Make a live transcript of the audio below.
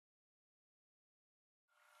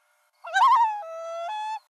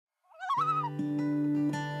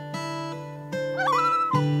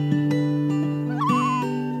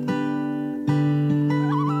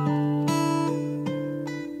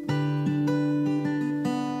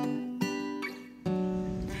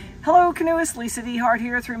canoeists, Lisa DeHart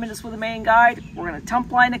here, 3 minutes with a Maine Guide. We're going to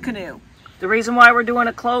tumpline a canoe. The reason why we're doing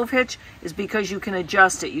a clove hitch is because you can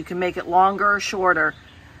adjust it. You can make it longer or shorter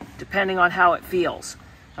depending on how it feels.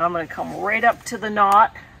 And I'm going to come right up to the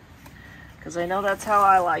knot because I know that's how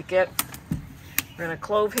I like it. We're going to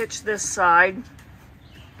clove hitch this side.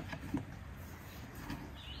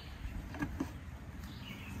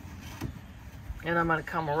 And I'm going to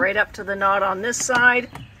come right up to the knot on this side.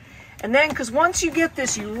 And then, because once you get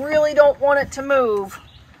this, you really don't want it to move,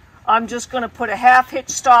 I'm just going to put a half hitch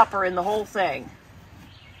stopper in the whole thing.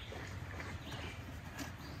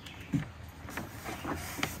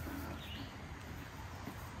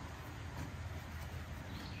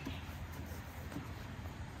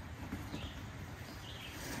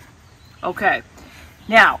 Okay,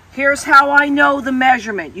 now here's how I know the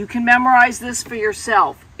measurement. You can memorize this for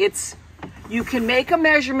yourself. You can make a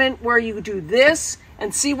measurement where you do this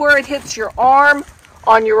and see where it hits your arm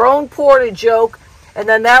on your own portage yoke, and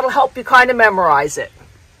then that'll help you kind of memorize it.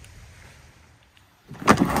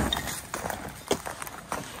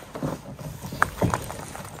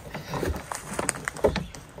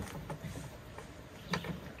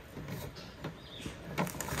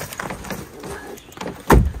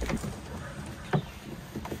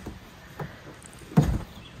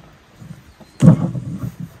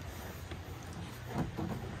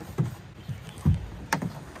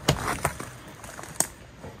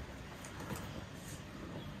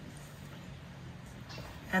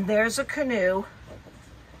 And there's a canoe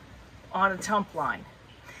on a tumpline.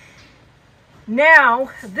 Now,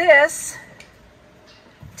 this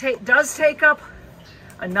does take up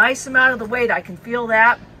a nice amount of the weight. I can feel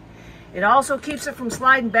that. It also keeps it from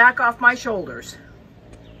sliding back off my shoulders.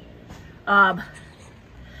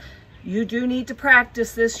 You do need to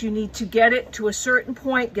practice this. You need to get it to a certain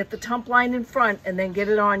point, get the tumpline in front, and then get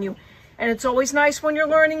it on you. And it's always nice when you're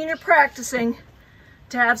learning and you're practicing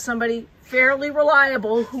to have somebody fairly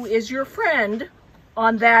reliable who is your friend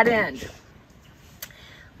on that end.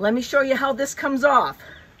 Let me show you how this comes off.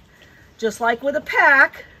 Just like with a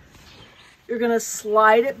pack, you're going to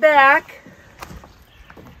slide it back,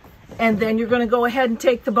 and then you're going to go ahead and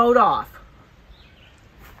take the boat off.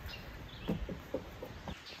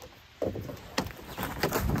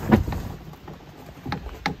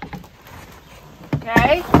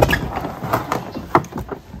 Okay?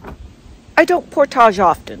 I don't portage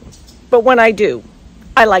often, but when I do,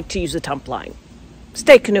 I like to use a tumpline.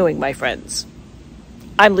 Stay canoeing, my friends.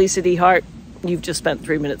 I'm Lisa DeHart. You've just spent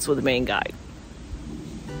 3 minutes with a Maine Guide.